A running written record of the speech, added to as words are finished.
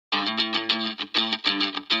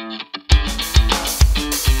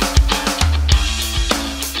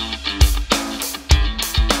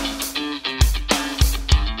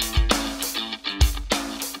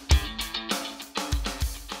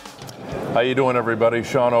How you doing, everybody?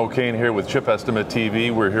 Sean O'Kane here with Chip Estimate TV.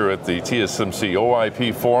 We're here at the TSMC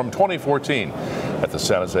OIP Forum 2014 at the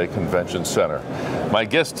San Jose Convention Center. My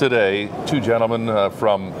guests today, two gentlemen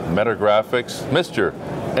from Mentor Graphics, Mr.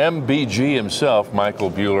 MBG himself, Michael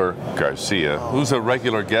Buehler-Garcia, who's a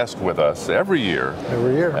regular guest with us every year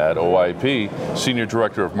at OIP, Senior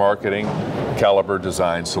Director of Marketing, Caliber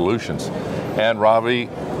Design Solutions, and Ravi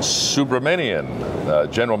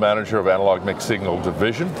Subramanian, General Manager of Analog Mixed Signal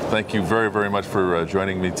Division. Thank you very, very much for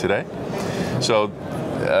joining me today. So,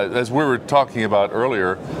 as we were talking about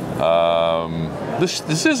earlier,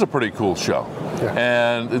 this is a pretty cool show,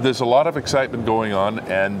 and there's a lot of excitement going on,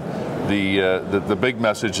 and the big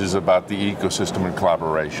message is about the ecosystem and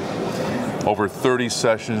collaboration. Over 30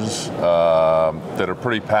 sessions that are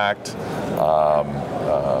pretty packed.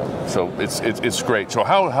 So it's great. So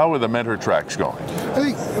how are the mentor tracks going? I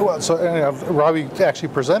think, well, so Ravi actually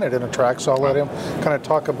presented in a track, so I'll let him kind of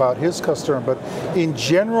talk about his customer. But in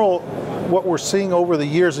general, what we're seeing over the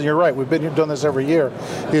years, and you're right, we've been doing this every year,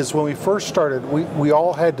 is when we first started, we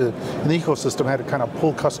all had to, in the ecosystem, had to kind of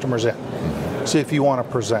pull customers in, see if you want to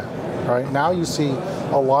present. Right? Now you see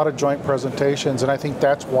a lot of joint presentations, and I think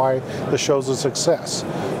that's why the show's a success.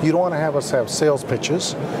 You don't want to have us have sales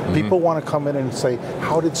pitches. People want to come in and say,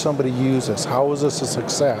 how did somebody use this? How is this a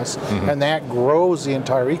success? And that grows the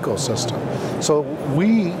entire ecosystem. So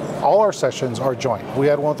all our sessions are joint. We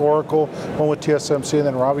had one with Oracle, one with TSMC, and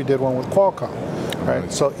then Ravi did one with Qualcomm.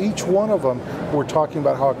 Right? So each one of them, we're talking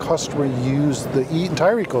about how a customer used the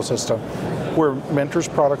entire ecosystem, where Mentor's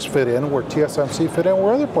products fit in, where TSMC fit in,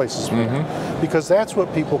 where other places fit in. Because that's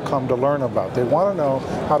what people come to learn about. They want to know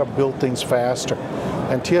how to build things faster.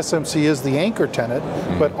 And TSMC is the anchor tenant,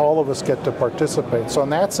 but all of us get to participate. So in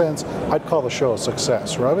that sense, I'd call the show a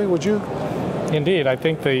success. Ravi, would you? Indeed, I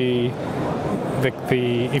think if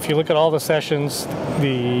you look at all the sessions,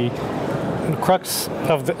 the crux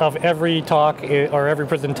of every talk or every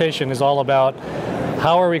presentation is all about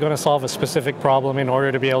how are we going to solve a specific problem in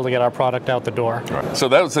order to be able to get our product out the door. Right. So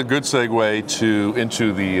that was a good segue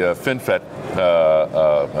into the FinFET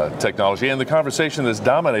technology and the conversation that's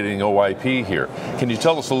dominating OIP here. Can you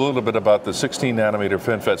tell us a little bit about the 16 nanometer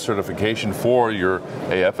FinFET certification for your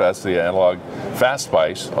AFS, the Analog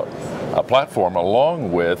FastSPICE platform,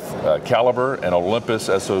 along with Caliber and Olympus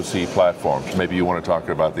SoC platforms? Maybe you want to talk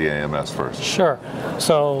about the AMS first. Sure.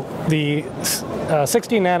 So the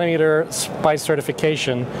 16 nanometer SPICE certification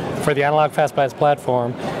for the Analog FastSPICE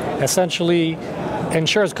platform essentially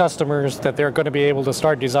ensures customers that they're going to be able to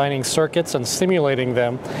start designing circuits and simulating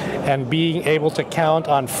them and being able to count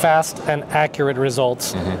on fast and accurate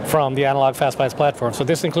results from the Analog FastSPICE platform. So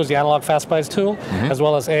this includes the Analog FastSPICE tool as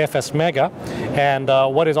well as AFS Mega, and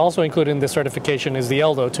what is also included in this certification is the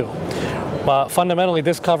ELDO tool. Fundamentally,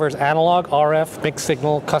 this covers analog, RF, mixed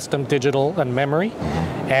signal, custom digital, and memory,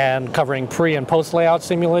 and covering pre- and post-layout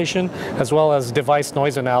simulation, as well as device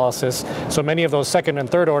noise analysis. So many of those second and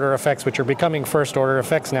third order effects, which are becoming first order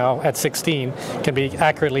effects now at 16, can be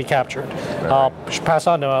accurately captured. I'll pass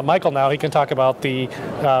on to Michael now. He can talk about the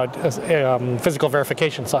physical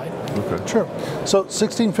verification side. Okay. Sure. So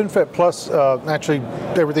 16 FinFET Plus, actually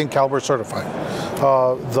everything Caliber certified.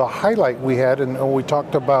 The highlight we had, and we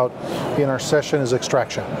talked about in our session, is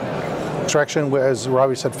extraction. Extraction, as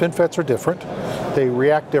Ravi said, FinFETs are different. They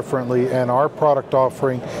react differently, and our product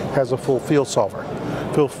offering has a full field solver.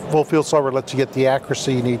 Full field solver lets you get the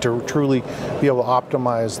accuracy you need to truly be able to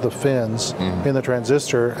optimize the fins in the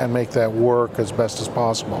transistor and make that work as best as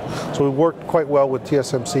possible. So we worked quite well with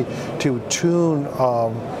TSMC to tune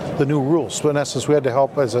the new rules. So in essence, we had to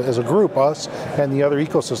help as a group, us and the other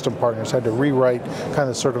ecosystem partners had to rewrite kind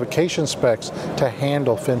of certification specs to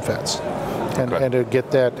handle FinFETs. And to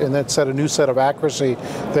get that, and then set a new set of accuracy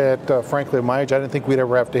that, frankly, at my age, I didn't think we'd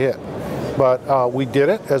ever have to hit. But we did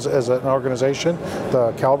it as an organization.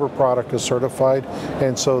 The Caliber product is certified,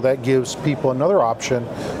 and so that gives people another option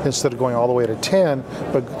instead of going all the way to 10,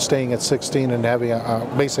 but staying at 16 and having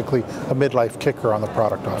basically a midlife kicker on the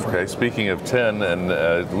product offering. Okay, speaking of 10, and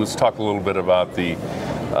let's talk a little bit about the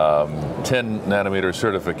 10 nanometer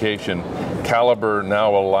certification. Caliber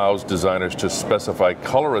now allows designers to specify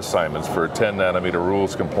color assignments for 10 nanometer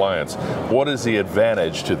rules compliance. What is the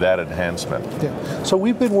advantage to that enhancement? Yeah. So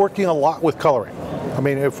we've been working a lot with coloring. I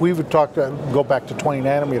mean, if we would go back to 20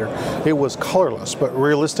 nanometer, it was colorless, but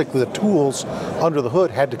realistically the tools under the hood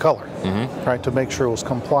had to color, right, to make sure it was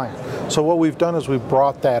compliant. So what we've done is we've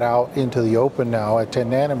brought that out into the open now at 10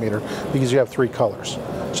 nanometer because you have 3 colors.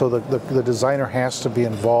 So the designer has to be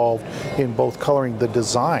involved in both coloring the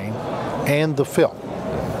design and the fill.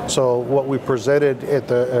 So what we presented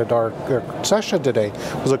at our session today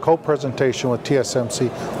was a co-presentation with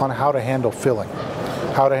TSMC on how to handle filling.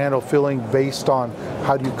 How to handle filling based on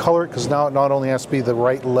how do you color it, because now it not only has to be the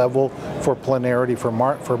right level for planarity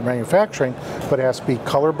for manufacturing, but it has to be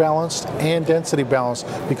color balanced and density balanced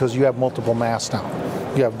because you have multiple masks now.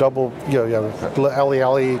 You have double, you have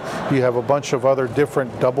LELE, you have a bunch of other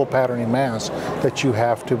different double patterning masks that you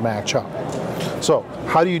have to match up. So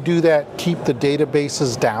how do you do that, keep the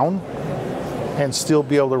databases down and still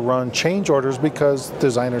be able to run change orders because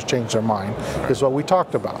designers change their mind, is what we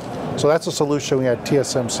talked about. So that's a solution we had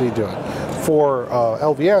TSMC doing. For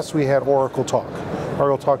LVS, we had Oracle Talk.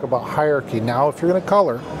 Oracle Talk about hierarchy. Now, if you're going to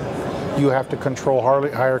color, you have to control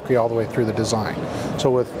hierarchy all the way through the design. So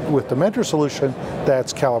with the Mentor solution,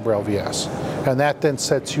 that's Calibre LVS. And that then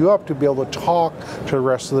sets you up to be able to talk to the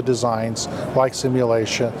rest of the designs, like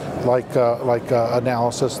simulation, like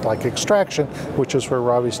analysis, like extraction, which is where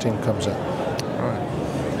Ravi's team comes in. All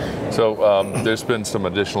right. So there's been some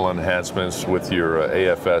additional enhancements with your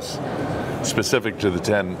AFS specific to the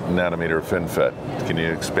 10 nanometer FinFET. Can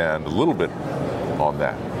you expand a little bit on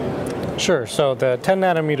that? Sure. So the 10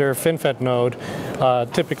 nanometer FinFET node,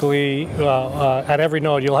 typically at every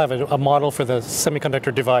node you'll have a model for the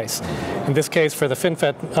semiconductor device. In this case, for the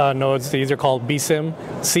FinFET nodes, these are called BSIM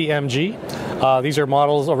CMG. These are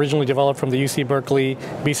models originally developed from the UC Berkeley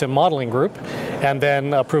BSIM modeling group and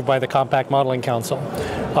then approved by the Compact Modeling Council.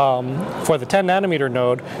 For the 10 nanometer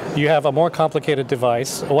node, you have a more complicated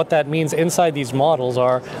device. What that means inside these models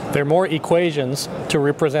are there are more equations to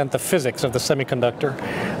represent the physics of the semiconductor.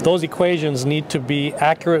 Those equations need to be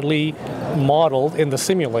accurately modeled in the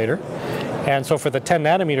simulator. And so for the 10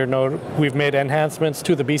 nanometer node, we've made enhancements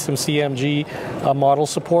to the BSIM CMG model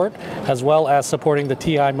support, as well as supporting the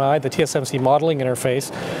TMI, the TSMC modeling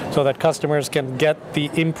interface, so that customers can get the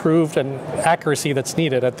improved and accuracy that's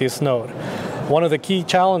needed at this node. One of the key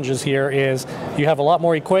challenges here is you have a lot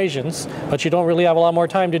more equations, but you don't really have a lot more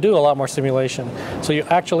time to do a lot more simulation. So you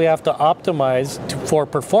actually have to optimize for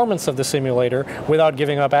performance of the simulator without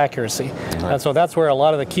giving up accuracy. Right. And so that's where a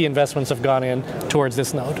lot of the key investments have gone in towards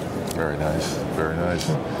this node. Very nice, very nice.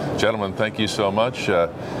 Gentlemen, thank you so much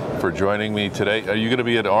for joining me today. Are you going to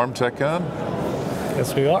be at ARM TechCon?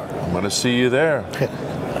 Yes, we are. I'm going to see you there.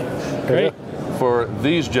 Great. For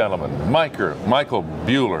these gentlemen, Michael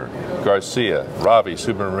Buehler-Garcia, Ravi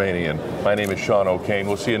Subramanian, my name is Sean O'Kane.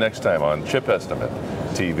 We'll see you next time on Chip Estimate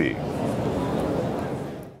TV.